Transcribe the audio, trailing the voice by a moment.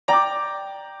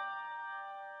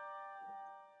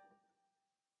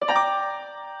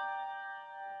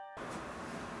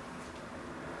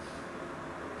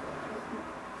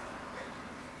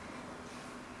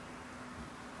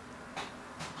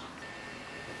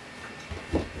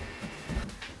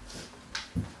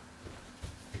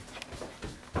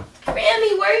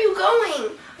Grammy, where are you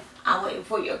going? I'm waiting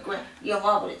for your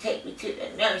mama to take me to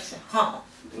the nursing home.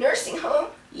 Nursing home?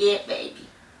 Yeah, baby.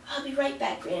 I'll be right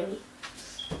back, Grammy.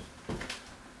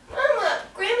 Mama,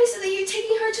 Grammy said that you're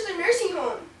taking her to the nursing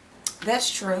home. That's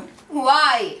true.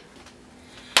 Why?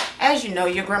 As you know,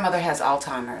 your grandmother has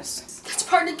Alzheimer's. That's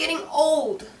part of getting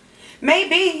old.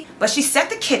 Maybe, but she set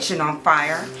the kitchen on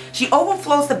fire, she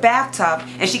overflows the bathtub,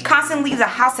 and she constantly leaves the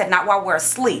house at night while we're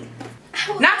asleep.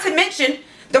 Not to mention,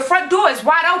 the front door is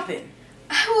wide open.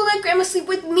 I will let Grandma sleep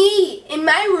with me in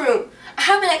my room. I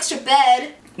have an extra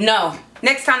bed. No.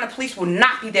 Next time the police will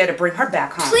not be there to bring her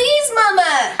back home. Please,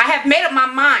 Mama! I have made up my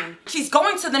mind. She's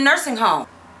going to the nursing home.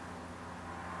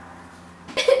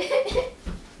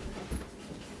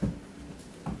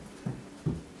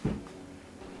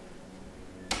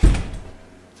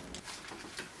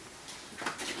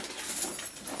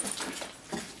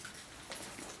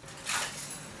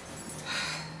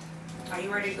 Are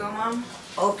you ready to go, Mom?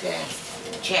 Okay.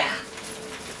 Ciao.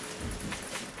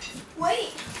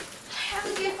 Wait. I have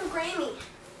a gift for Grammy.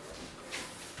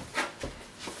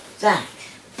 Thanks.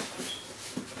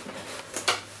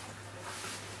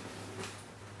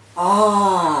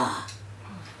 Oh,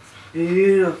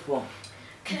 beautiful.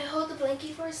 Can I hold the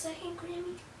blankie for a second,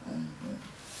 Grammy?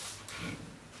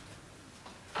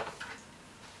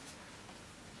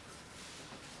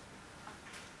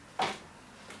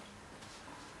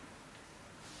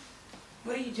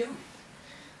 What are you doing?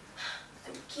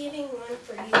 I'm giving one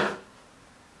for you.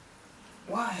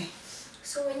 Why?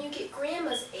 So when you get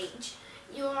Grandma's age,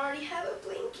 you'll already have a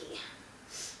blankie.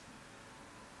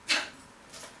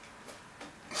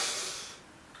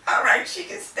 Alright, she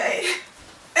can stay.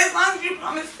 As long as you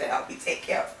promise to help me take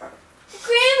care of her.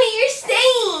 Grammy, you're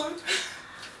staying!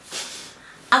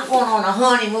 I'm going on a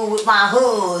honeymoon with my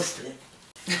husband.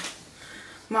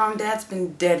 Mom, Dad's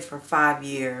been dead for 5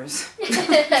 years.